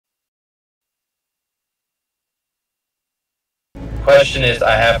question is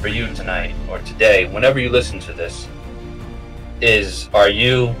I have for you tonight or today, whenever you listen to this, is are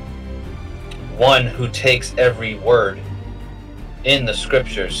you one who takes every word in the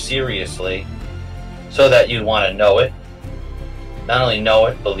scriptures seriously so that you want to know it? Not only know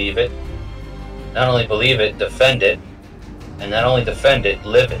it, believe it. Not only believe it, defend it. And not only defend it,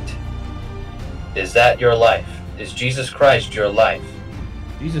 live it. Is that your life? Is Jesus Christ your life?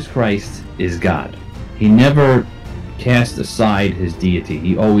 Jesus Christ is God. He never cast aside his deity.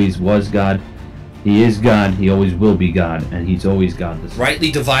 He always was God. He is God. He always will be God. And he's always God.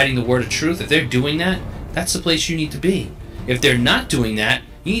 Rightly dividing the word of truth. If they're doing that, that's the place you need to be. If they're not doing that,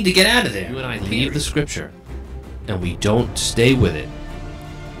 you need to get out of there. You and I leave the scripture and we don't stay with it.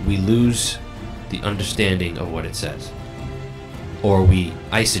 We lose the understanding of what it says. Or we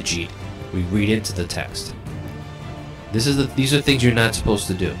eisegete. We read into the text. These are things you're not supposed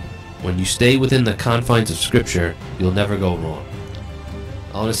to do. When you stay within the confines of Scripture, you'll never go wrong.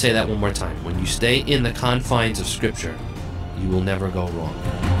 I want to say that one more time. When you stay in the confines of Scripture, you will never go wrong.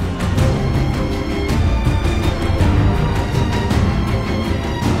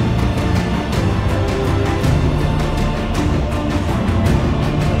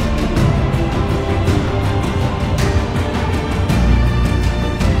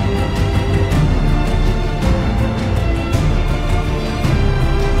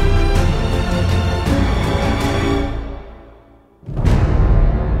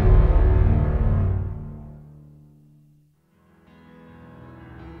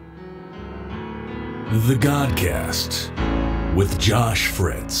 The Godcast with Josh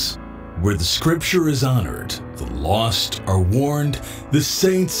Fritz, where the scripture is honored, the lost are warned, the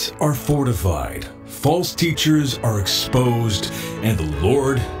saints are fortified, false teachers are exposed, and the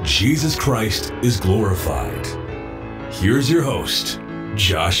Lord Jesus Christ is glorified. Here's your host,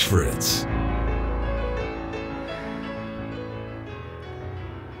 Josh Fritz.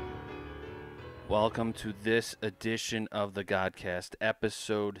 Welcome to this edition of the Godcast,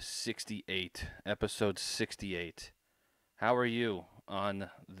 episode 68. Episode 68. How are you on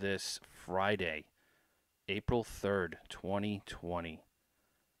this Friday, April 3rd, 2020?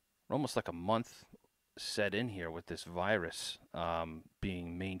 We're almost like a month set in here with this virus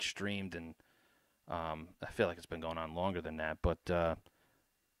being mainstreamed, and I feel like it's been going on longer than that. But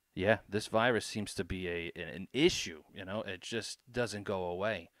yeah, this virus seems to be an issue. You know, it just doesn't go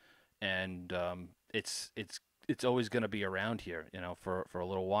away. And it's always going to be around here, you know, for a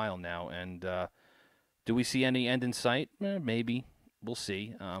little while now. And do we see any end in sight? Maybe. We'll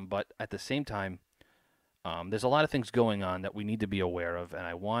see. But at the same time, there's a lot of things going on that we need to be aware of. And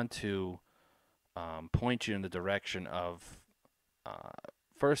I want to point you in the direction of,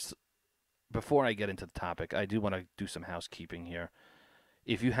 first, before I get into the topic, I do want to do some housekeeping here.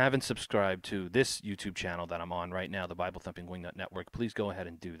 If you haven't subscribed to this YouTube channel that I'm on right now, the Bible Thumping Wingnut Network, please go ahead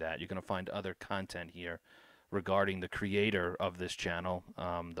and do that. You're going to find other content here regarding the creator of this channel,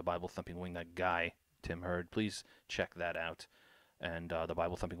 the Bible Thumping Wingnut guy, Tim Hurd. Please check that out. And the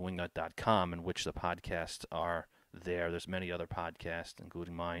BibleThumpingWingnut.com, in which the podcasts are there. There's many other podcasts,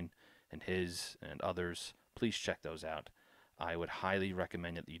 including mine and his and others. Please check those out. I would highly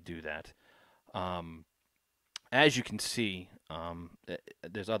recommend that you do that. As you can see,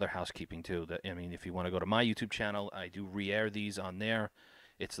 there's other housekeeping too. If you want to go to my YouTube channel, I do re-air these on there.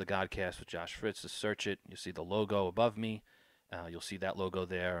 It's the Godcast with Josh Fritz. Just search it. You'll see the logo above me. You'll see that logo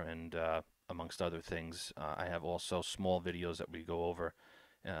there, and amongst other things, I have also small videos that we go over,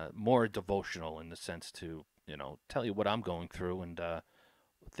 more devotional in the sense to, you know, tell you what I'm going through and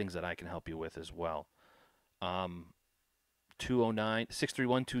things that I can help you with as well.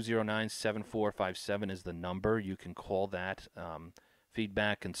 631-209-7457 is the number. You can call that.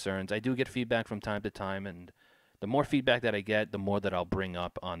 Feedback, concerns. I do get feedback from time to time, and the more feedback that I get, the more that I'll bring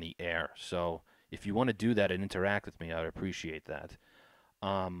up on the air. So if you want to do that and interact with me, I would appreciate that.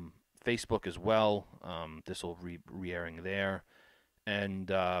 Facebook as well. This will re-airing there.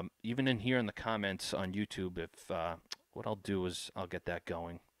 And even in here in the comments on YouTube, if what I'll do is I'll get that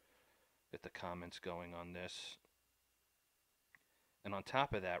going. Get the comments going on this. And on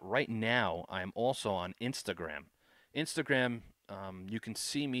top of that, right now, I'm also on Instagram. Instagram, you can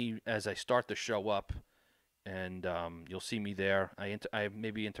see me as I start the show up, and you'll see me there. I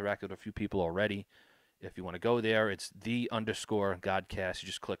maybe interacted with a few people already. If you want to go there, it's _Godcast. You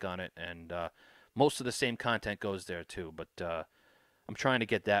just click on it, and most of the same content goes there too. But I'm trying to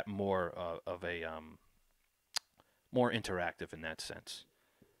get that more of a more interactive in that sense.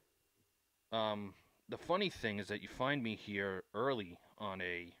 The funny thing is that you find me here early on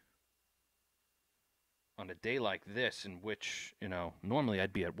a day like this, in which, you know, normally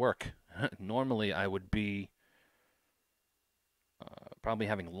I'd be at work. Normally I would be probably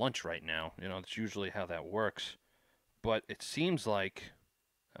having lunch right now. You know, that's usually how that works. But it seems like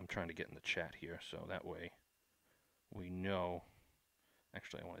I'm trying to get in the chat here, so that way we know.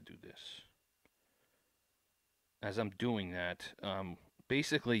 Actually, I want to do this. As I'm doing that,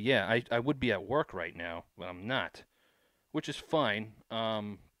 basically, yeah, I would be at work right now, but I'm not, which is fine.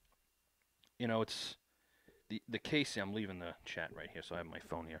 You know, it's the case. I'm leaving the chat right here, so I have my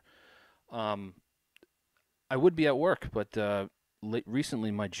phone here. I would be at work, but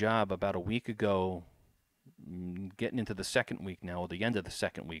recently my job, about a week ago, getting into the second week now, or the end of the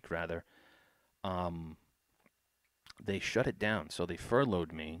second week rather, they shut it down. So they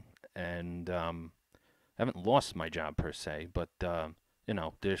furloughed me, and I haven't lost my job per se, but you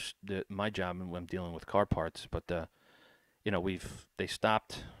know, there's my job, and I'm dealing with car parts, but you know, they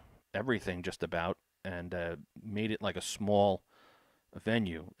stopped everything just about, and made it like a small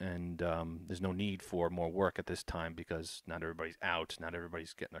venue, and there's no need for more work at this time because not everybody's out, not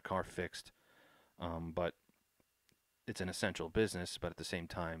everybody's getting their car fixed, but it's an essential business. But at the same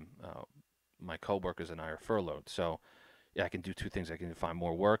time, my coworkers and I are furloughed, so yeah, I can do two things. I can find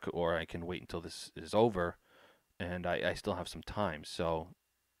more work, or I can wait until this is over, and I still have some time. So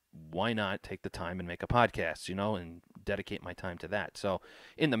why not take the time and make a podcast, you know, and dedicate my time to that? So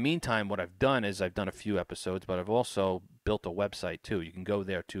in the meantime, what I've done is I've done a few episodes, but I've also built a website too. You can go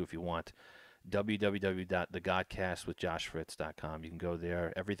there too if you want. www.thegodcastwithjoshfritz.com. You can go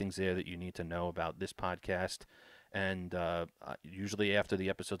there. Everything's there that you need to know about this podcast. And usually after the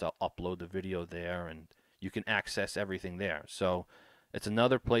episodes, I'll upload the video there, and you can access everything there. So it's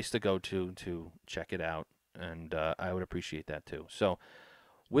another place to go to check it out, and I would appreciate that too. So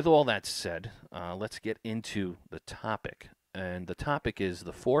with all that said, let's get into the topic. And the topic is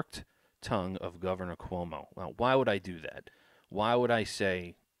the forked tongue of Governor Cuomo. Now, why would I do that? Why would I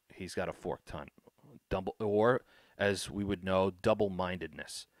say he's got a forked tongue? Or, as we would know,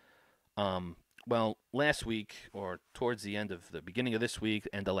 double-mindedness. Well, last week, or towards the end of the beginning of this week,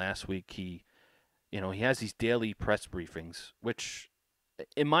 end of last week, he has these daily press briefings, which,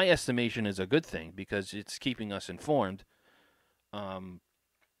 in my estimation, is a good thing because it's keeping us informed.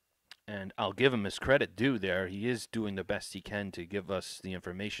 And I'll give him his credit due there. He is doing the best he can to give us the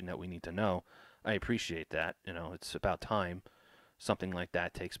information that we need to know. I appreciate that. You know, it's about time something like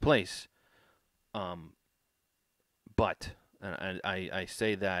that takes place. But, and I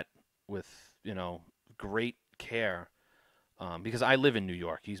say that with, great care, because I live in New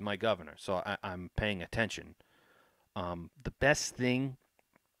York. He's my governor, so I'm paying attention. The best thing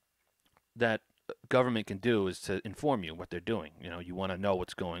that government can do is to inform you what they're doing. You know, you want to know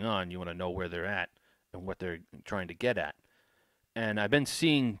what's going on. You want to know where they're at and what they're trying to get at. And I've been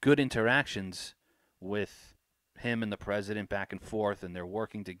seeing good interactions with him and the president back and forth, and they're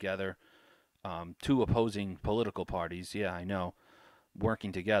working together. Two opposing political parties, yeah, I know,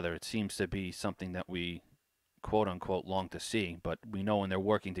 working together. It seems to be something that we, quote unquote, long to see. But we know when they're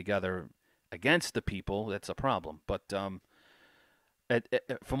working together against the people, that's a problem. But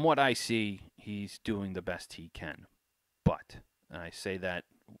from what I see, he's doing the best he can. But, and I say that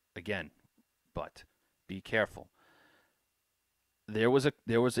again, but be careful. There was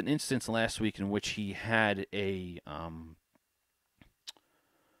an instance last week in which he had a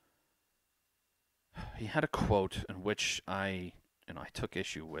quote in which I took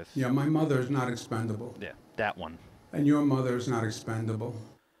issue with. Yeah, my mother's not expendable. Yeah, that one. And your mother's not expendable.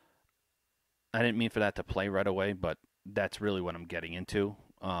 I didn't mean for that to play right away, but that's really what I'm getting into.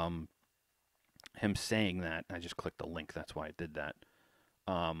 Him saying that, I just clicked the link. That's why I did that.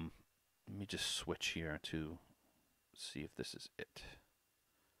 Let me just switch here to see if this is it.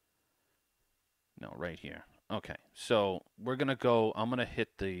 No, right here. Okay, so we're going to go, I'm going to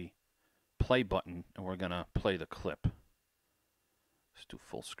hit the play button, and we're going to play the clip. Let's do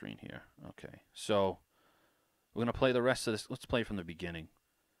full screen here. Okay, so we're going to play the rest of this. Let's play from the beginning.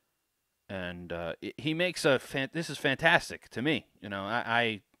 And he makes this is fantastic to me. You know,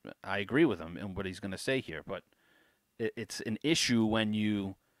 I agree with him in what he's going to say here, but it's an issue when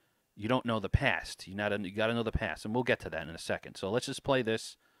you don't know the past. You got to know the past, and we'll get to that in a second. So let's just play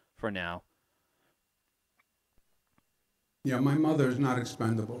this for now. Yeah, my mother's not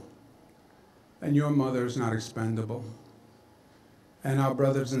expendable. And your mother's not expendable. And our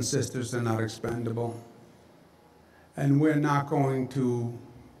brothers and sisters are not expendable. And we're not going to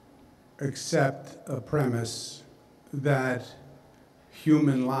accept a premise that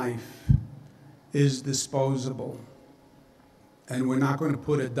human life is disposable. And we're not going to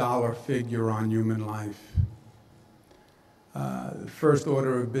put a dollar figure on human life. The first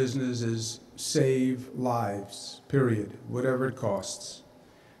order of business is save lives, period, whatever it costs.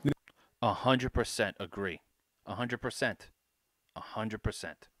 100% agree. 100%.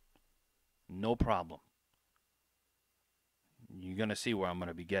 100%. No problem. You're going to see where I'm going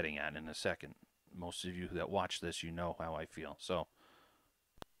to be getting at in a second. Most of you that watch this, you know how I feel. So,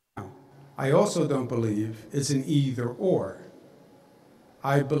 I also don't believe it's an either or.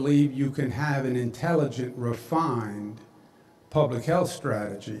 I believe you can have an intelligent, refined public health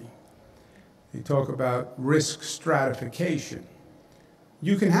strategy. You talk about risk stratification.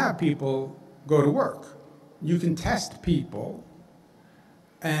 You can have people go to work. You can test people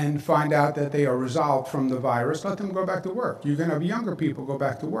and find out that they are resolved from the virus, let them go back to work. You can have younger people go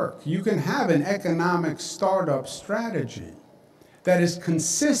back to work. You can have an economic startup strategy that is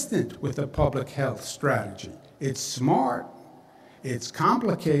consistent with a public health strategy. It's smart, it's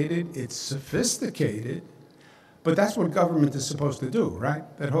complicated, it's sophisticated, but that's what government is supposed to do, right?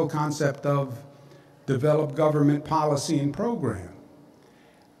 That whole concept of develop government policy and program.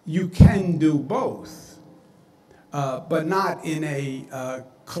 You can do both, but not in a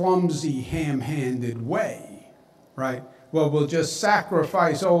clumsy, ham-handed way, right? Well, we'll just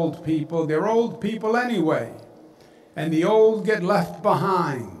sacrifice old people. They're old people anyway, and the old get left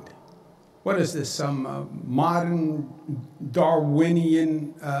behind. What is this, some modern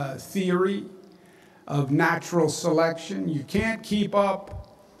Darwinian theory of natural selection? You can't keep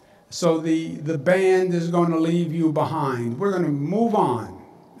up, so the band is going to leave you behind. We're going to move on.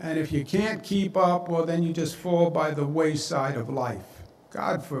 And if you can't keep up, well, then you just fall by the wayside of life.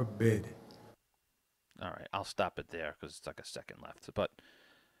 God forbid. all right, I'll stop it there because it's like a second left. But,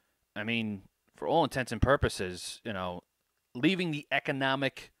 I mean, for all intents and purposes, you know, leaving the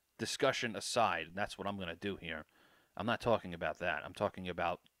economic discussion aside, and that's what I'm going to do here. I'm not talking about that. I'm talking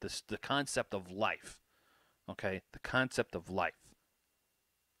about the concept of life. Okay? The concept of life.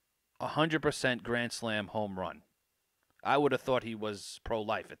 100% grand slam home run. I would have thought he was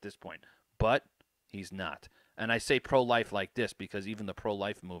pro-life at this point, but he's not. And I say pro-life like this because even the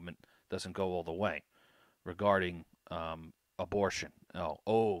pro-life movement doesn't go all the way regarding abortion.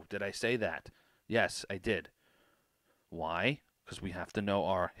 Oh, did I say that? Yes, I did. Why? Because we have to know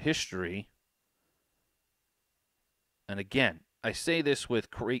our history. And again, I say this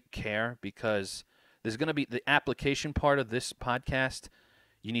with great care because there's going to be the application part of this podcast.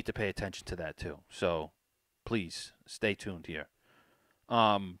 You need to pay attention to that too. So please stay tuned here.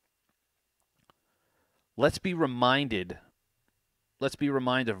 Let's be reminded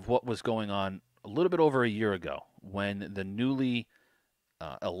of what was going on a little bit over a year ago when the newly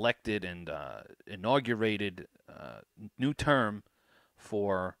elected and inaugurated new term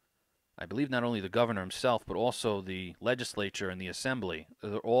for, I believe, not only the governor himself, but also the legislature and the assembly.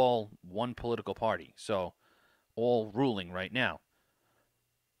 They're all one political party, so all ruling right now.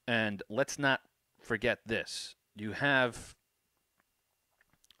 And let's not forget this. You have,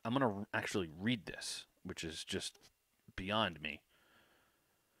 I'm going to actually read this, which is just beyond me.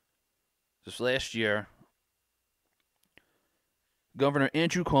 This last year, Governor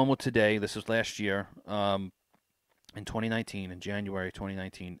Andrew Cuomo today, this was last year, in 2019, in January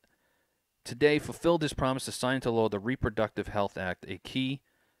 2019, today fulfilled his promise to sign into law the Reproductive Health Act, a key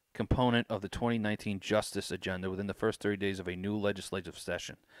component of the 2019 justice agenda within the first 30 days of a new legislative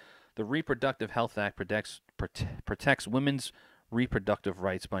session. The Reproductive Health Act protects women's reproductive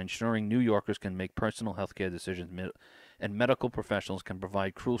rights by ensuring New Yorkers can make personal health care decisions and medical professionals can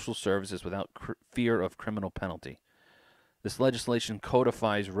provide crucial services without fear of criminal penalty. This legislation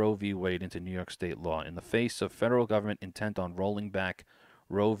codifies Roe v. Wade into New York state law. In the face of federal government intent on rolling back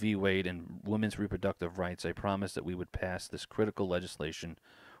Roe v. Wade and women's reproductive rights, I promised that we would pass this critical legislation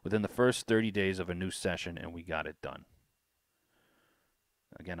within the first 30 days of a new session, and we got it done.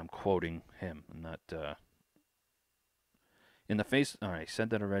 Again, I'm quoting him. I'm not... In the face... All right, I said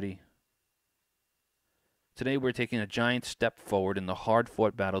that already. Today we're taking a giant step forward in the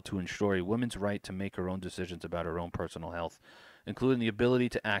hard-fought battle to ensure a woman's right to make her own decisions about her own personal health, including the ability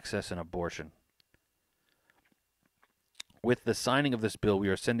to access an abortion. With the signing of this bill, we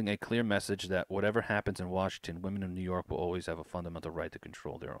are sending a clear message that whatever happens in Washington, women in New York will always have a fundamental right to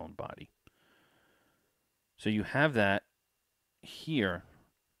control their own body. So you have that here.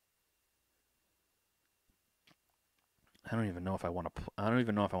 I don't even know if I want to. I don't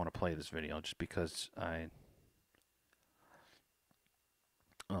even know if I want to play this video, just because I.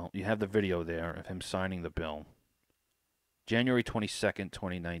 Well, you have the video there of him signing the bill. January 22nd,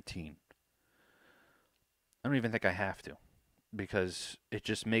 2019. I don't even think I have to, because it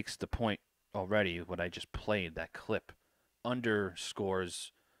just makes the point already. What I just played, that clip,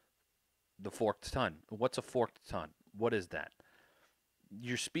 underscores the forked tongue. What's a forked tongue? What is that?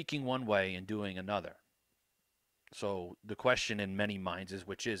 You're speaking one way and doing another. So the question in many minds is,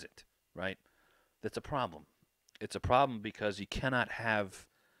 which is it, right? That's a problem. It's a problem because you can't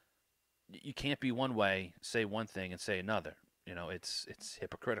be one way, say one thing, and say another. It's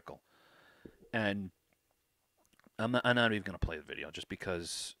hypocritical. And I'm not even going to play the video just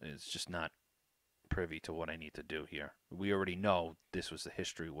because it's just not privy to what I need to do here. We already know this was the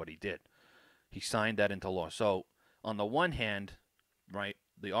history of what he did. He signed that into law. So on the one hand, right,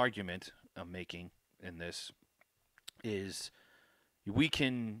 the argument I'm making in this is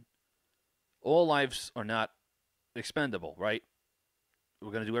all lives are not expendable, right?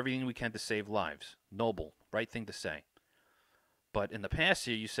 We're going to do everything we can to save lives. Noble, right thing to say. But in the past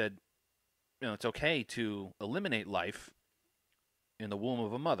here, you said, it's okay to eliminate life in the womb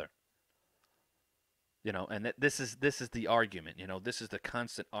of a mother. And this is the argument. This is the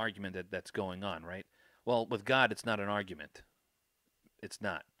constant argument that's going on, right? Well, with God, it's not an argument. It's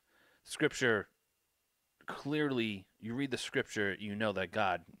not. Scripture, clearly, you read the Scripture, you know that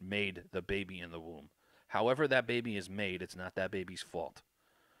God made the baby in the womb. However that baby is made, it's not that baby's fault.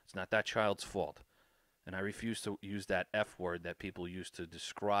 It's not that child's fault. And I refuse to use that F word that people use to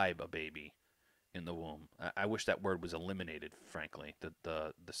describe a baby in the womb. I wish that word was eliminated, frankly,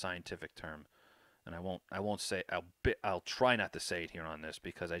 the scientific term. And I won't say, I'll try not to say it here on this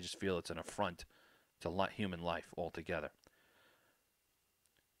because I just feel it's an affront to human life altogether.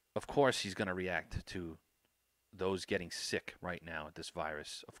 Of course he's going to react to those getting sick right now at this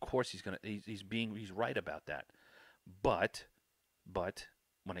virus. Of course he's right about that. But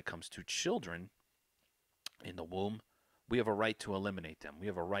when it comes to children in the womb, we have a right to eliminate them. We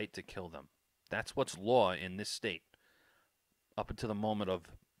have a right to kill them. That's what's law in this state up until the moment of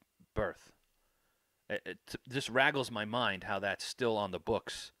birth. It just raggles my mind how that's still on the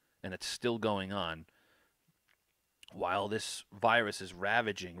books and it's still going on while this virus is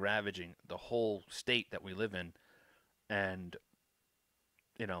ravaging the whole state that we live in, and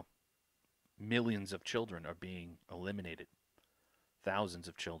millions of children are being eliminated, thousands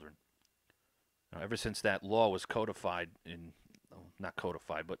of children. Ever since that law was not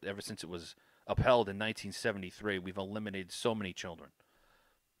codified, but ever since it was upheld in 1973, we've eliminated so many children,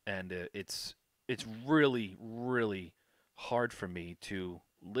 and it's really, really hard for me to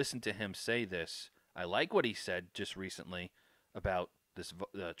listen to him say this. I like what he said just recently about this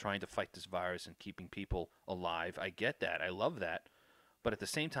trying to fight this virus and keeping people alive. I get that. I love that. But at the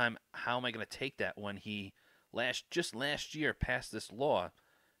same time, how am I going to take that when he just last year passed this law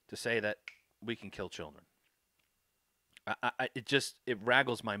to say that we can kill children? It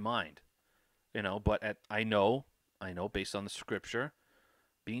raggles my mind, But I know based on the Scripture,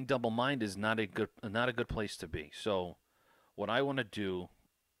 being double-minded is not a good place to be. So, what I want to do,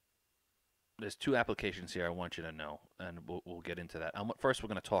 there's two applications here I want you to know, and we'll get into that. First, we're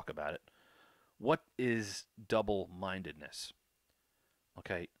going to talk about it. What is double-mindedness?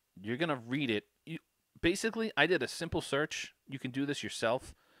 Okay, you're going to read it. Basically, I did a simple search. You can do this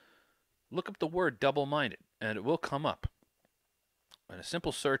yourself. Look up the word double-minded, and it will come up. And a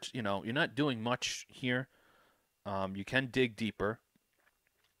simple search, you're not doing much here. You can dig deeper,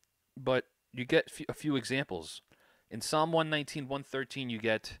 but you get a few examples. In Psalm 119, 113, you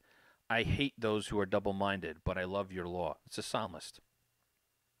get, I hate those who are double-minded, but I love your law. It's a psalmist.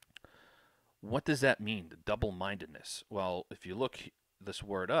 What does that mean, the double-mindedness? Well, if you look this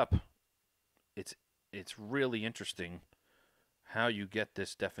word up, it's really interesting how you get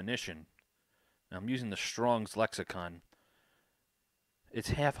this definition. I'm using the Strong's lexicon.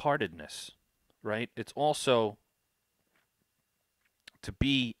 It's half-heartedness, right? It's also to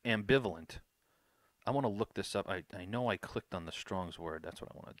be ambivalent. I want to look this up. I know I clicked on the Strong's word. That's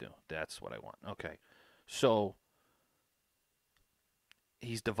what I want to do. That's what I want. Okay. So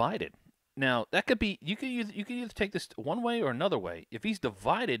he's divided. Now, that could be, you could either take this one way or another way. If he's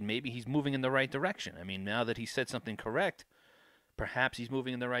divided, maybe he's moving in the right direction. I mean, now that he said something correct, perhaps he's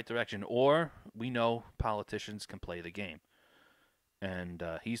moving in the right direction. Or we know politicians can play the game. And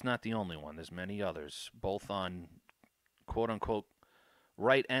he's not the only one. There's many others, both on quote-unquote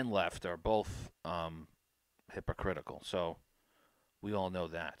right and left are both hypocritical. So we all know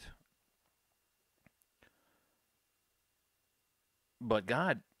that. But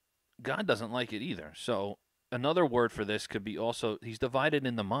God doesn't like it either. So another word for this could be also, he's divided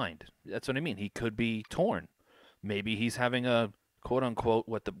in the mind. That's what I mean. He could be torn. Maybe he's having a quote-unquote,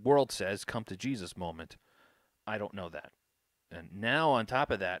 what the world says, come to Jesus moment. I don't know that. And now on top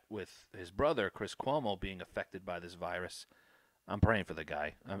of that, with his brother, Chris Cuomo, being affected by this virus, I'm praying for the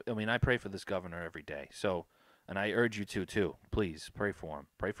guy. I mean, I pray for this governor every day. So, and I urge you to too. Please pray for him.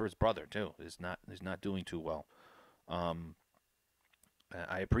 Pray for his brother too. He's not doing too well.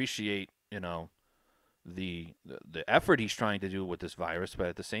 I appreciate, the effort he's trying to do with this virus, but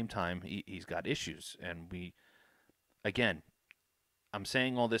at the same time, he's got issues, and again, I'm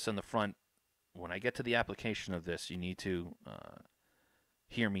saying all this on the front. When I get to the application of this, you need to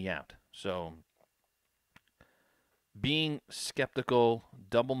hear me out. So, being skeptical,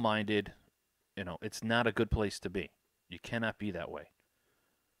 double-minded, it's not a good place to be. You cannot be that way.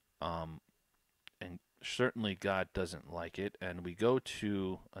 And certainly God doesn't like it. And we go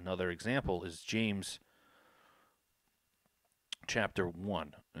to another example is James chapter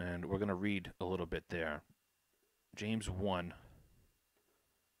 1. And we're going to read a little bit there. James 1,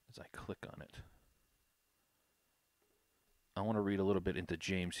 as I click on it. I want to read a little bit into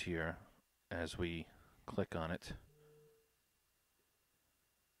James here as we click on it.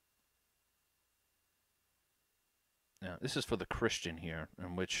 Now, this is for the Christian here,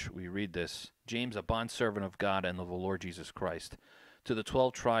 in which we read this. James, a bondservant of God and of the Lord Jesus Christ, to the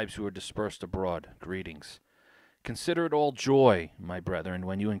 12 tribes who are dispersed abroad, greetings. Consider it all joy, my brethren,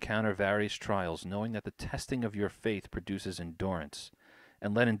 when you encounter various trials, knowing that the testing of your faith produces endurance.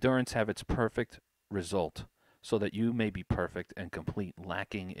 And let endurance have its perfect result, so that you may be perfect and complete,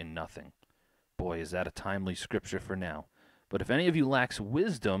 lacking in nothing. Boy, is that a timely scripture for now. But if any of you lacks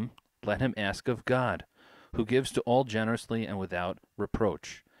wisdom, let him ask of God, who gives to all generously and without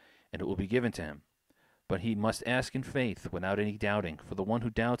reproach, and it will be given to him. But he must ask in faith, without any doubting, for the one who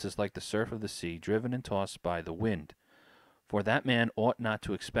doubts is like the surf of the sea, driven and tossed by the wind. For that man ought not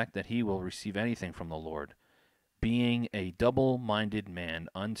to expect that he will receive anything from the Lord, being a double-minded man,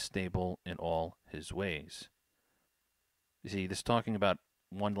 unstable in all his ways. You see, this is talking about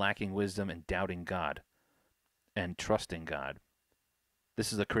one lacking wisdom and doubting God and trusting God.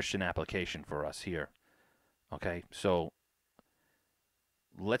 This is a Christian application for us here. Okay, so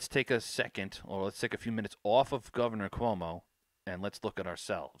let's take a second, or let's take a few minutes off of Governor Cuomo, and let's look at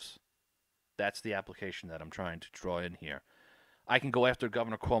ourselves. That's the application that I'm trying to draw in here. I can go after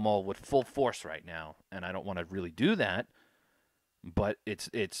Governor Cuomo with full force right now, and I don't want to really do that, but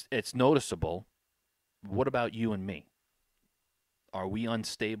it's noticeable. What about you and me? Are we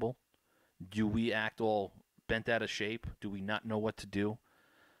unstable? Do we act all bent out of shape? Do we not know what to do?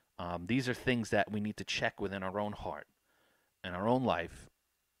 These are things that we need to check within our own heart and our own life.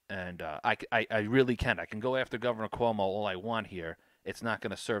 And I really can. I can go after Governor Cuomo all I want here. It's not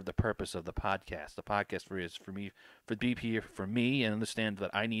going to serve the purpose of the podcast. The podcast is for me, for be here for me, and understand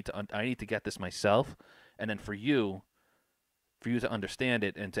that I need to get this myself, and then for you to understand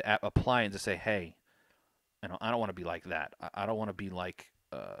it and to apply and to say, hey, I don't want to be like that. I don't want to be like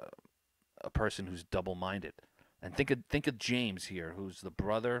a person who's double-minded. And think of James here, who's the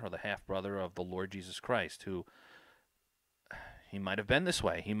brother or the half-brother of the Lord Jesus Christ, who he might have been this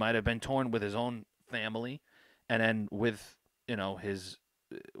way. He might have been torn with his own family, and then with, his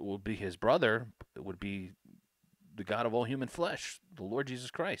would be his brother, it would be the God of all human flesh, the Lord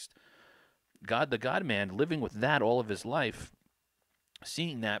Jesus Christ. God, the God-man, living with that all of his life,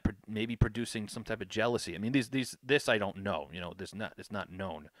 seeing that maybe producing some type of jealousy. I mean, this I don't know. It's not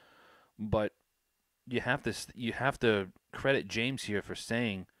known, but you have to credit James here for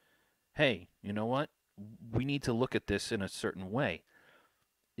saying, hey, you know what? We need to look at this in a certain way.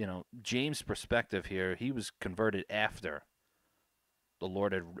 James' perspective here, he was converted after the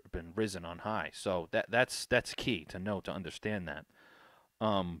Lord had been risen on high. So that's key to know, to understand that.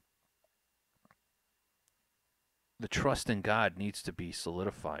 The trust in God needs to be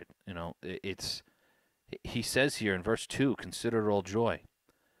solidified. He says here in verse 2, consider it all joy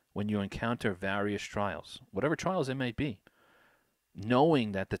when you encounter various trials, whatever trials it may be,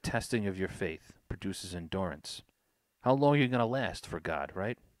 knowing that the testing of your faith produces endurance. How long are you going to last for God,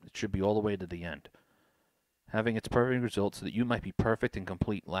 right? It should be all the way to the end, having its perfect result so that you might be perfect and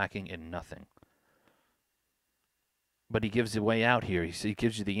complete, lacking in nothing. But he gives the way out here. He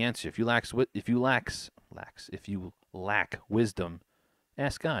gives you the answer. If you lack wisdom,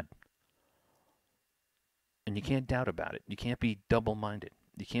 ask God. And you can't doubt about it. You can't be double-minded.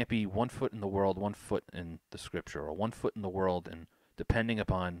 You can't be 1 foot in the world, 1 foot in the Scripture, or 1 foot in the world and depending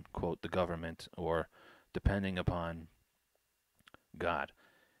upon, quote, the government, or depending upon God.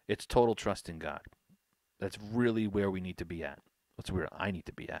 It's total trust in God. That's really where we need to be at. That's where I need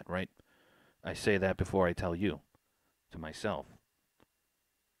to be at, right? I say that before I tell you, to myself.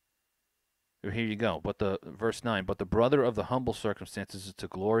 Here you go. Verse 9, but the brother of the humble circumstances is to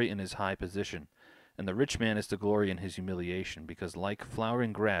glory in his high position, and the rich man is to glory in his humiliation, because like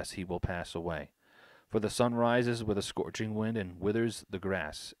flowering grass he will pass away. For the sun rises with a scorching wind and withers the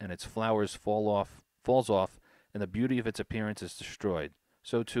grass, and its flowers falls off, and the beauty of its appearance is destroyed.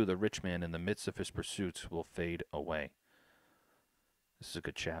 So too the rich man in the midst of his pursuits will fade away. This is a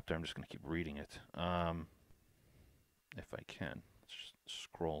good chapter. I'm just going to keep reading it. If I can. Let's just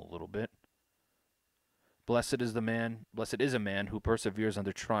scroll a little bit. Blessed is a man who perseveres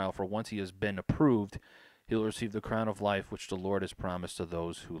under trial, for once he has been approved, he will receive the crown of life which the Lord has promised to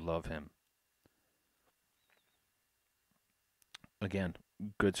those who love him. Again,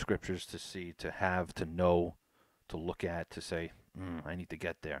 good scriptures to see, to have, to know, to look at, to say, I need to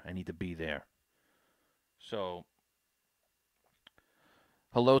get there. I need to be there. So,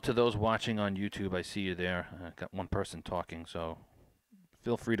 hello to those watching on YouTube. I see you there. I've got one person talking, so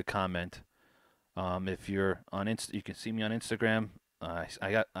feel free to comment. If you're on you can see me on Instagram. I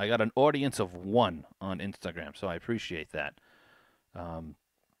got an audience of 1 on Instagram, so I appreciate that.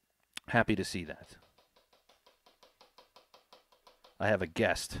 Happy to see that. I have a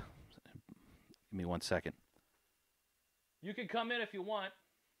guest. Give me 1 second. You can come in if you want.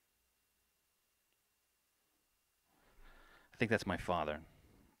 I think that's my father.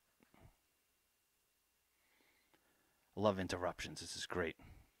 I love interruptions. This is great.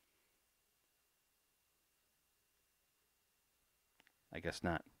 I guess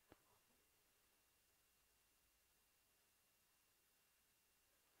not.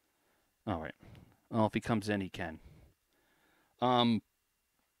 All right. Well, if he comes in, he can.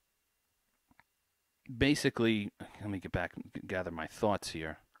 Basically, let me get back and gather my thoughts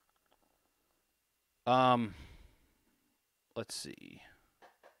here. Let's see.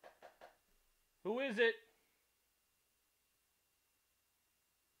 Who is it?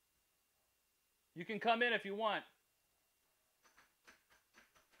 You can come in if you want.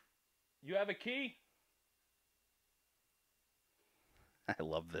 You have a key? I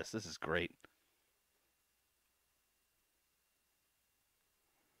love this. This is great.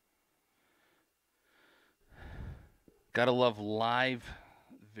 Gotta love live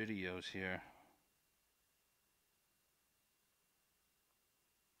videos here.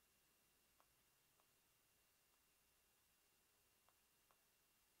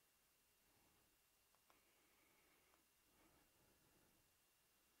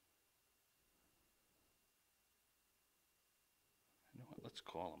 You know what? Let's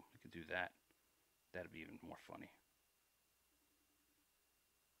call him. We could do that. That'd be even more funny.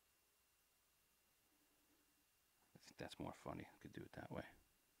 I think that's more funny. We could do it that way.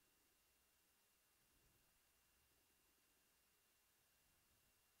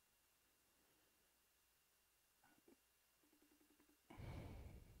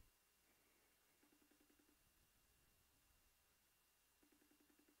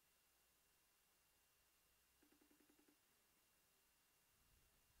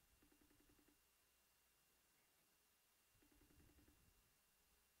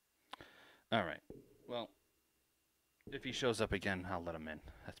 All right. Well, if he shows up again, I'll let him in.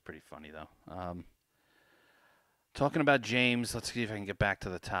 That's pretty funny, though. Talking about James, let's see if I can get back to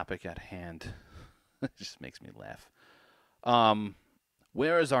the topic at hand. It just makes me laugh.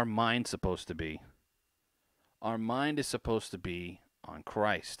 Where is our mind supposed to be? Our mind is supposed to be on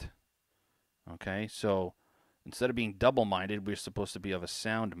Christ. Okay? So instead of being double-minded, we're supposed to be of a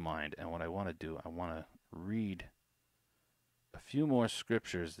sound mind. And what I want to do, I want to read a few more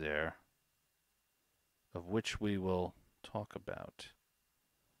scriptures there, of which we will talk about.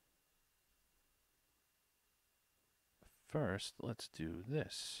 First, let's do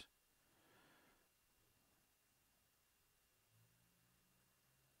this.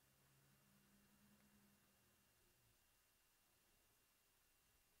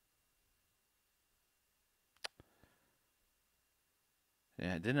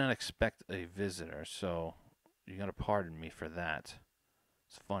 Yeah, I did not expect a visitor, so you got to pardon me for that.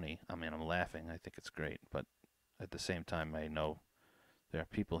 It's funny. I mean, I'm laughing. I think it's great. But at the same time, I know there are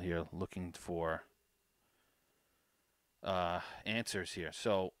people here looking for answers here.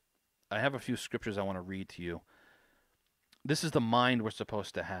 So I have a few scriptures I want to read to you. This is the mind we're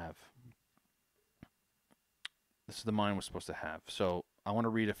supposed to have. This is the mind we're supposed to have. So I want to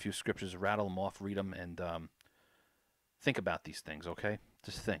read a few scriptures, rattle them off, read them, and think about these things, okay?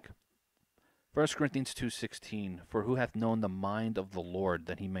 Just think. 1 Corinthians 2:16, for who hath known the mind of the Lord,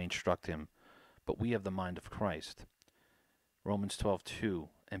 that he may instruct him? But we have the mind of Christ. Romans 12:2,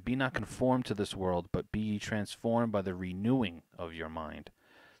 and be not conformed to this world, but be ye transformed by the renewing of your mind,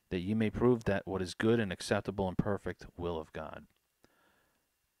 that ye may prove that what is good and acceptable and perfect will of God.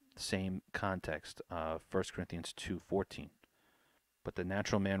 Same context, 1 Corinthians 2:14. But the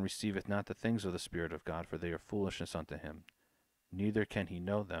natural man receiveth not the things of the Spirit of God, for they are foolishness unto him. Neither can he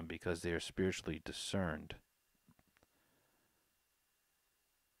know them, because they are spiritually discerned.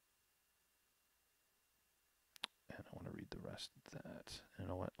 And I want to read the rest of that. You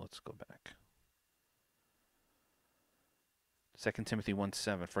know what? Let's go back. 2 Timothy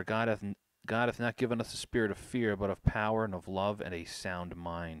 1:7. For God hath not given us a spirit of fear, but of power and of love and a sound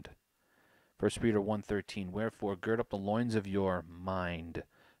mind. 1 Peter 1:13, wherefore gird up the loins of your mind,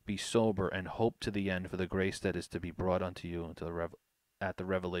 be sober, and hope to the end for the grace that is to be brought unto you at the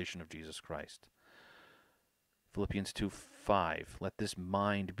revelation of Jesus Christ. Philippians 2:5, let this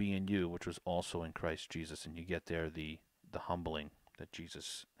mind be in you, which was also in Christ Jesus. And you get there the humbling that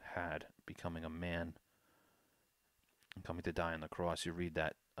Jesus had, becoming a man and coming to die on the cross. You read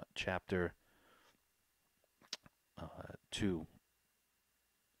that chapter 2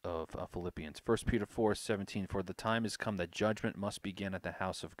 of Philippians. 1 Peter 4:17, for the time is come that judgment must begin at the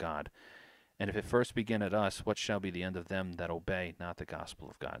house of God. And if it first begin at us, what shall be the end of them that obey not the gospel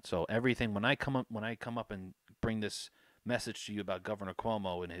of God? So everything, when I come up and bring this message to you about Governor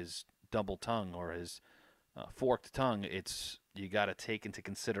Cuomo and his double tongue or his forked tongue, you got to take into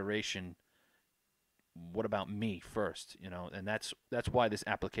consideration, what about me first? And that's why this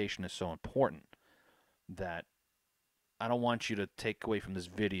application is so important. That I don't want you to take away from this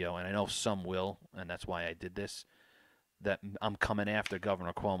video, and I know some will, and that's why I did this, that I'm coming after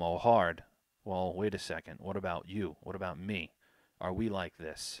Governor Cuomo hard. Well, wait a second. What about you? What about me? Are we like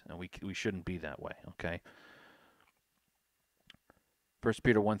this? And we shouldn't be that way, okay? 1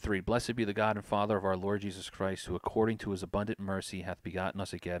 Peter 1:3, blessed be the God and Father of our Lord Jesus Christ, who according to his abundant mercy hath begotten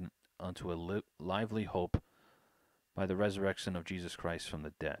us again unto a lively hope by the resurrection of Jesus Christ from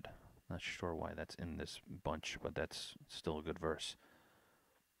the dead. Not sure why that's in this bunch, but that's still a good verse.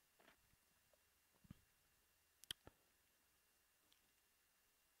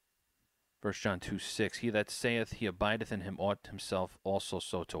 First John 2:6, he that saith he abideth in him ought himself also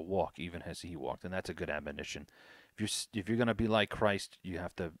so to walk, even as he walked. And that's a good admonition. If you're going to be like Christ, you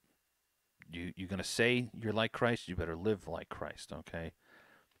have to, you're going to say you're like Christ, you better live like Christ, okay?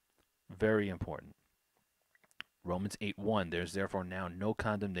 Very important. Romans 8:1, there's therefore now no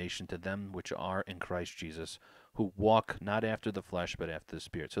condemnation to them which are in Christ Jesus, who walk not after the flesh, but after the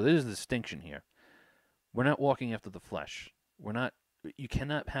Spirit. So there's a distinction here. We're not walking after the flesh. You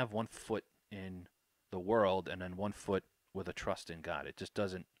cannot have one foot in the world and then one foot with a trust in God. It just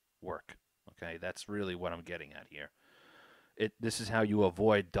doesn't work. Okay, that's really what I'm getting at here. This is how you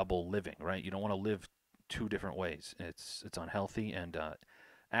avoid double living, right? You don't want to live two different ways. It's unhealthy, and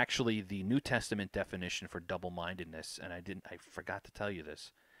actually the New Testament definition for double-mindedness, and I forgot to tell you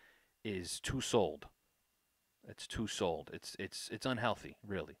this, is two-souled. It's two-souled. It's unhealthy,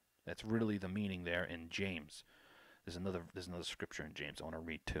 really. That's really the meaning there in James. There's another scripture in James I want to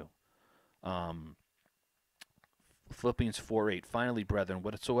read too. Philippians 4:8. Finally, brethren,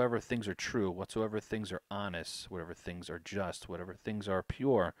 whatsoever things are true, whatsoever things are honest, whatever things are just, whatever things are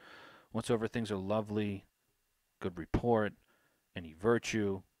pure, whatsoever things are lovely, good report, any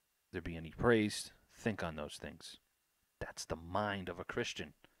virtue, there be any praise, think on those things. That's the mind of a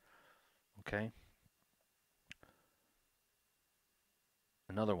Christian. Okay?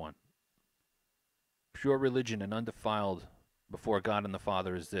 Another one. Pure religion and undefiled before God and the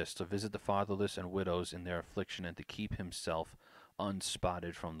Father is this, to visit the fatherless and widows in their affliction and to keep himself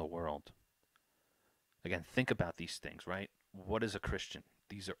unspotted from the world. Again, think about these things, right? What is a Christian?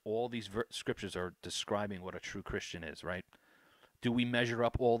 All these scriptures are describing what a true Christian is, right? Do we measure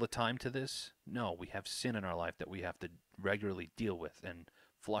up all the time to this? No, we have sin in our life that we have to regularly deal with and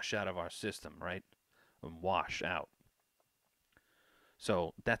flush out of our system, right? And wash out.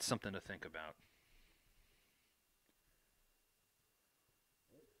 So that's something to think about.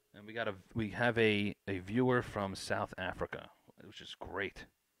 And we have a viewer from South Africa, which is great.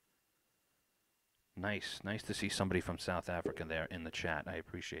 Nice to see somebody from South Africa there in the chat. I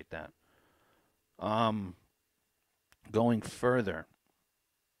appreciate that. Going further,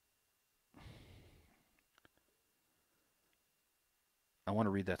 I want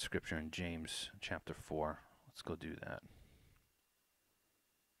to read that scripture in James chapter 4. Let's go do that.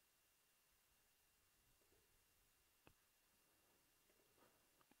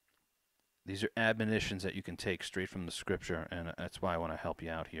 These are admonitions that you can take straight from the scripture, and that's why I want to help you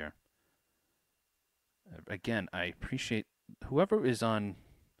out here. Again, I appreciate whoever is on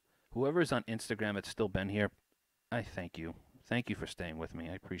Instagram that's still been here. I thank you. Thank you for staying with me.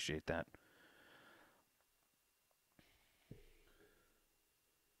 I appreciate that.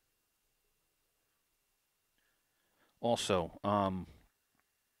 Also,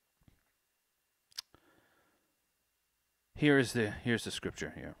 here's the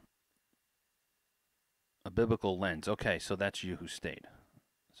scripture here. A biblical lens. Okay, so that's you who stayed.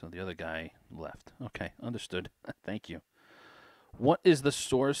 So the other guy left. Okay, understood. Thank you. What is the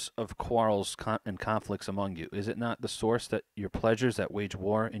source of quarrels and conflicts among you? Is it not the source that your pleasures that wage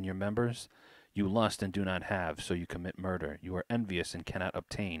war in your members? You lust and do not have, so you commit murder. You are envious and cannot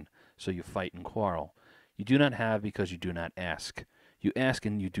obtain, so you fight and quarrel. You do not have because you do not ask. You ask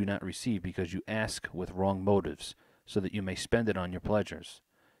and you do not receive, because you ask with wrong motives, so that you may spend it on your pleasures.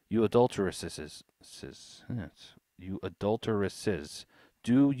 You adulteresses,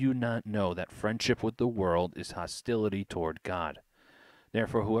 do you not know that friendship with the world is hostility toward God?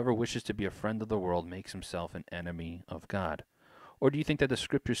 Therefore, whoever wishes to be a friend of the world makes himself an enemy of God. Or do you think that the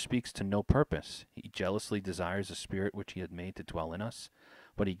Scripture speaks to no purpose? He jealously desires a spirit which he had made to dwell in us,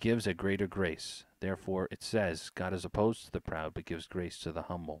 but he gives a greater grace. Therefore it says, God is opposed to the proud, but gives grace to the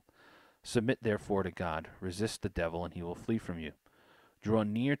humble. Submit therefore to God. Resist the devil, and he will flee from you. Draw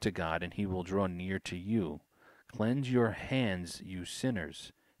near to God, and he will draw near to you. Cleanse your hands, you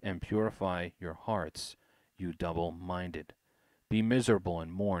sinners, and purify your hearts, you double-minded. Be miserable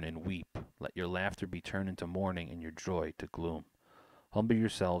and mourn and weep. Let your laughter be turned into mourning and your joy to gloom. Humble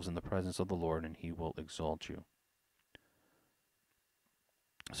yourselves in the presence of the Lord, and he will exalt you.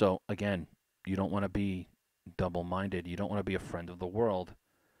 So, again, you don't want to be double-minded. You don't want to be a friend of the world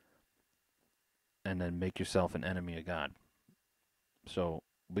and then make yourself an enemy of God. So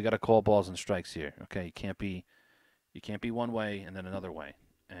we got to call balls and strikes here. Okay, you can't be one way and then another way.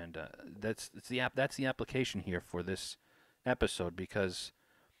 And that's the application here for this episode, because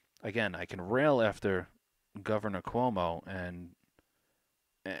again, I can rail after Governor Cuomo and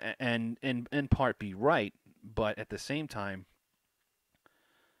in part be right, but at the same time,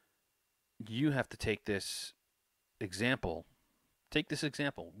 you have to take this example. Take this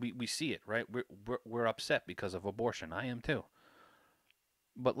example. We see it, right? We're upset because of abortion. I am too.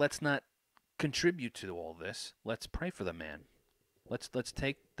 But let's not contribute to all this. Let's pray for the man. Let's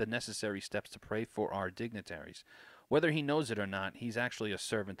take the necessary steps to pray for our dignitaries. Whether he knows it or not, he's actually a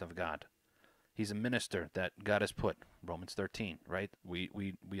servant of God. He's a minister that God has put. Romans 13, right?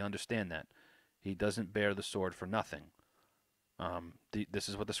 We understand that. He doesn't bear the sword for nothing. This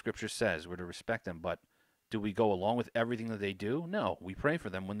is what the Scripture says. We're to respect them, but do we go along with everything that they do? No. We pray for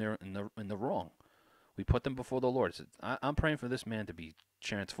them when they're in the wrong. We put them before the Lord. I'm praying for this man to be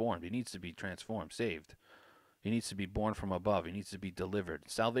transformed. He needs to be transformed, saved. He needs to be born from above. He needs to be delivered.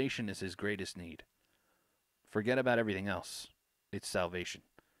 Salvation is his greatest need. Forget about everything else. It's salvation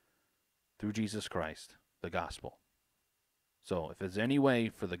through Jesus Christ, the gospel. So if there's any way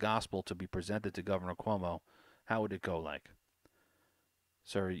for the gospel to be presented to Governor Cuomo, how would it go like?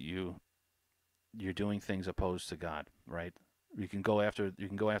 Sir, you're doing things opposed to God, right? You can go after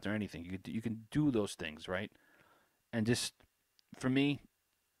anything. You can do those things, right? And just, for me,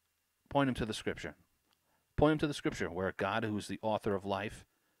 point him to the Scripture. Point him to the Scripture where God, who's the author of life,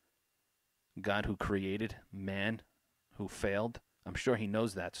 God who created man, who failed. I'm sure he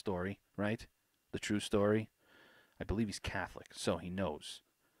knows that story, right? The true story. I believe he's Catholic, so he knows.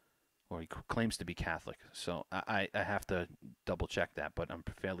 Or he claims to be Catholic. So I have to double check that, but I'm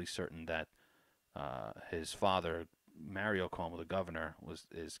fairly certain that his father, Mario Cuomo, the governor,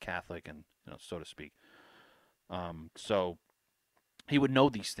 is Catholic, and so to speak. So he would know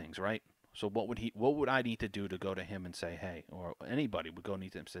these things, right? So what would I need to do to go to him and say, hey, or anybody would go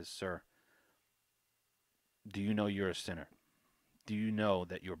need to him and says, sir, do you know you're a sinner? Do you know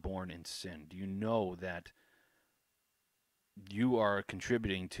that you're born in sin? Do you know that you are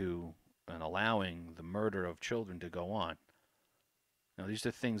contributing to and allowing the murder of children to go on? Now, these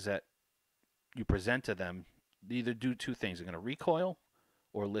are things that you present to them. They either do two things. They're going to recoil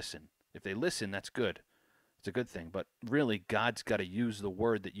or listen. If they listen, that's good. It's a good thing. But really, God's got to use the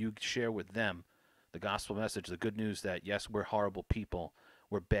word that you share with them, the gospel message, the good news that, yes, we're horrible people.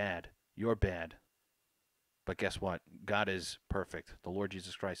 We're bad. You're bad. But guess what? God is perfect. The Lord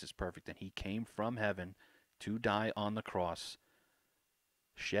Jesus Christ is perfect. And he came from heaven to die on the cross,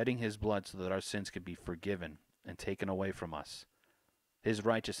 shedding his blood so that our sins could be forgiven and taken away from us. His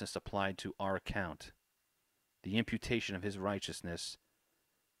righteousness applied to our account. The imputation of his righteousness,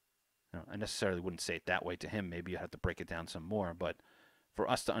 I necessarily wouldn't say it that way to him. Maybe you have to break it down some more. But for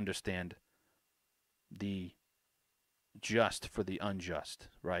us to understand the just for the unjust,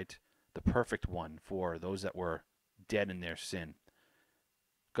 right? The perfect one for those that were dead in their sin.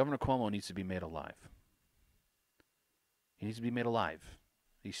 Governor Cuomo needs to be made alive. He needs to be made alive.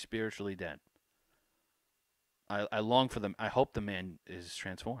 He's spiritually dead. I long for them. I hope the man is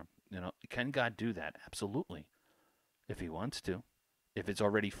transformed. Can God do that? Absolutely. If he wants to. If it's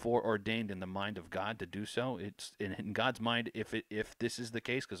already foreordained in the mind of God to do so, it's in God's mind. If this is the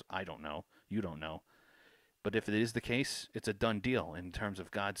case, because I don't know, you don't know, but if it is the case, it's a done deal in terms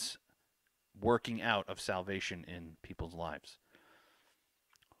of God's working out of salvation in people's lives.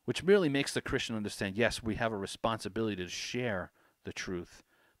 Which really makes the Christian understand, yes, we have a responsibility to share the truth,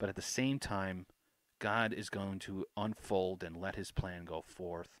 but at the same time, God is going to unfold and let his plan go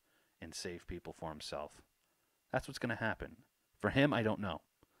forth and save people for himself. That's what's going to happen. For him, I don't know.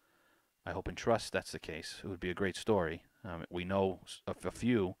 I hope and trust that's the case. It would be a great story. We know of a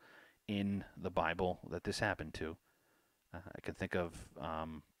few in the Bible that this happened to. I can think of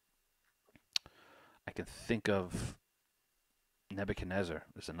Nebuchadnezzar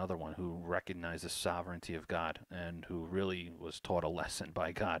is another one who recognized the sovereignty of God and who really was taught a lesson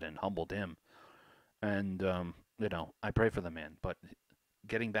by God and humbled him. And I pray for the man. But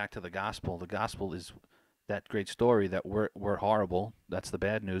getting back to the gospel is that great story that we're horrible. That's the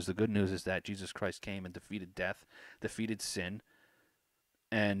bad news. The good news is that Jesus Christ came and defeated death, defeated sin,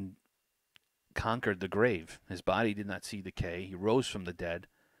 and conquered the grave. His body did not see decay. He rose from the dead,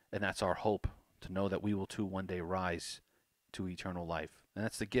 and that's our hope, to know that we will too one day rise to eternal life. And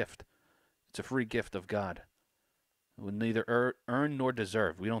that's the gift. It's a free gift of God. We neither earn nor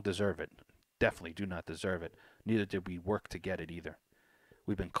deserve. We don't deserve it. Definitely do not deserve it. Neither did we work to get it either.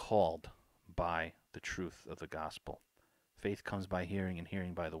 We've been called by the truth of the gospel. Faith comes by hearing, and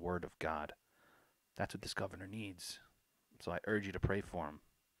hearing by the word of God. That's what this governor needs. So I urge you to pray for him.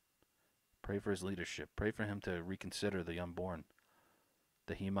 Pray for his leadership. Pray for him to reconsider the unborn,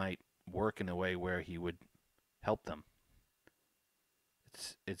 that he might work in a way where he would help them.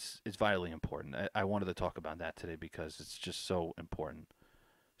 It's vitally important. I wanted to talk about that today because it's just so important.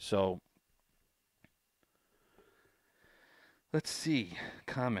 So let's see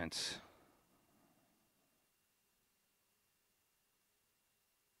comments.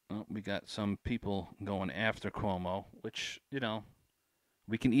 Well, we got some people going after Cuomo, which,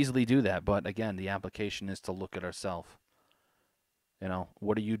 we can easily do that. But again, the application is to look at ourselves.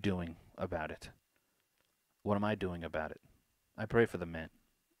 What are you doing about it? What am I doing about it? I pray for the man.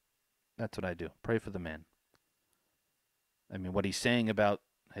 That's what I do. Pray for the man. I mean, what he's saying about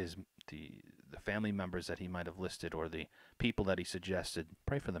the family members that he might have listed or the people that he suggested,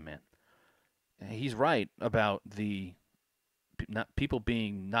 pray for the man. He's right about the people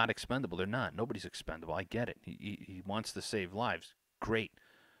being not expendable. They're not. Nobody's expendable. I get it. He wants to save lives. Great.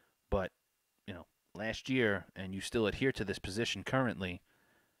 But, last year, and you still adhere to this position currently,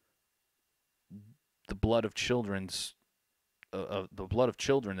 the blood of children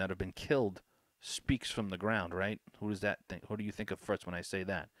that have been killed speaks from the ground, right? Who does that think? Who do you think of first when I say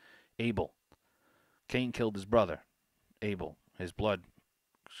that? Abel. Cain killed his brother, Abel. His blood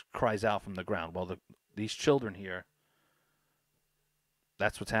cries out from the ground. Well, these children here,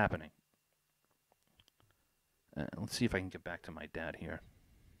 that's what's happening. Let's see if I can get back to my dad here.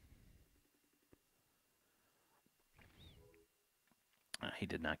 He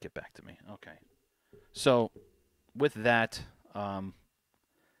did not get back to me. Okay. So, with that,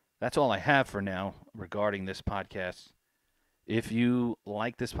 that's all I have for now regarding this podcast. If you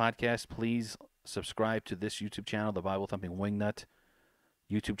like this podcast, please subscribe to this YouTube channel, the Bible Thumping Wingnut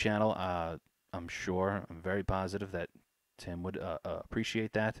YouTube channel. I'm very positive that Tim would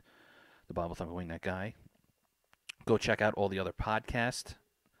appreciate that, the Bible Thumping Wingnut guy. Go check out all the other podcasts.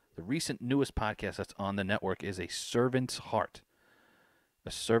 The newest podcast that's on the network is A Servant's Heart. A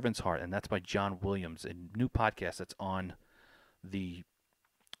Servant's Heart, and that's by John Williams, a new podcast that's on the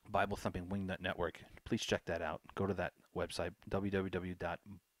Bible Thumping Wingnut Network. Please check that out. Go to that website,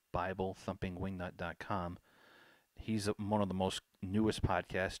 www.BibleThumpingWingnut.com. He's one of the most newest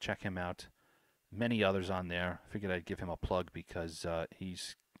podcasts. Check him out. Many others on there. I figured I'd give him a plug because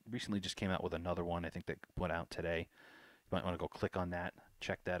he's recently just came out with another one. I think that went out today. You might want to go click on that.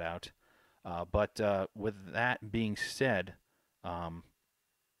 Check that out. But with that being said, God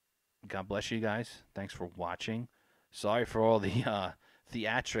bless you guys. Thanks for watching. Sorry for all the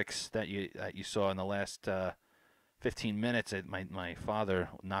theatrics that you saw in the last 15 minutes. My father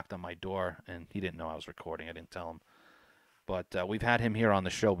knocked on my door, and he didn't know I was recording. I didn't tell him. But we've had him here on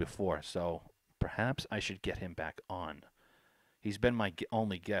the show before, so perhaps I should get him back on. He's been my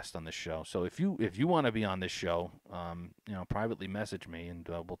only guest on the show. So if you want to be on this show, privately message me, and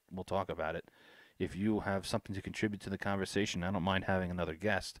we'll talk about it. If you have something to contribute to the conversation, I don't mind having another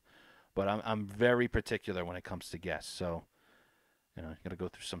guest. But I'm very particular when it comes to guests, so you got to go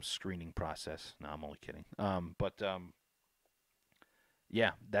through some screening process. No, I'm only kidding.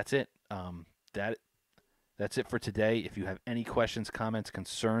 Yeah, that's it. That's it for today. If you have any questions, comments,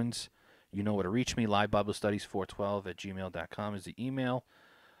 concerns, you know where to reach me. livebiblestudies412@gmail.com is the email.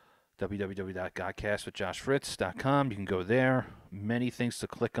 www.godcastwithjoshfritz.com. You can go there. Many things to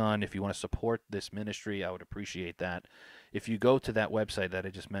click on. If you want to support this ministry, I would appreciate that. If you go to that website that I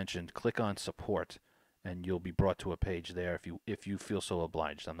just mentioned, click on support, and you'll be brought to a page there if you feel so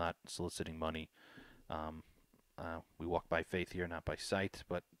obliged. I'm not soliciting money. We walk by faith here, not by sight,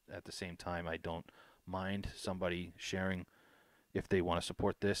 but at the same time, I don't mind somebody sharing if they want to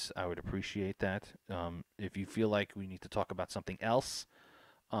support this, I would appreciate that. If you feel like we need to talk about something else,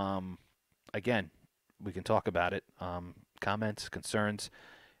 again, we can talk about it. Comments, concerns.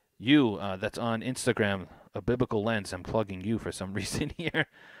 You, that's on Instagram, A Biblical Lens. I'm plugging you for some reason here.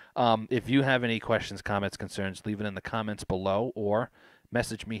 If you have any questions, comments, concerns, leave it in the comments below or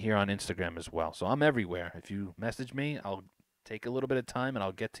message me here on Instagram as well. So I'm everywhere. If you message me, I'll take a little bit of time and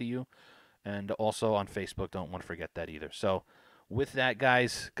I'll get to you. And also on Facebook, don't want to forget that either. So with that,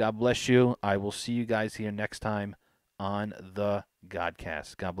 guys, God bless you. I will see you guys here next time on the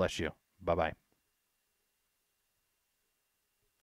Godcast. God bless you. Bye-bye.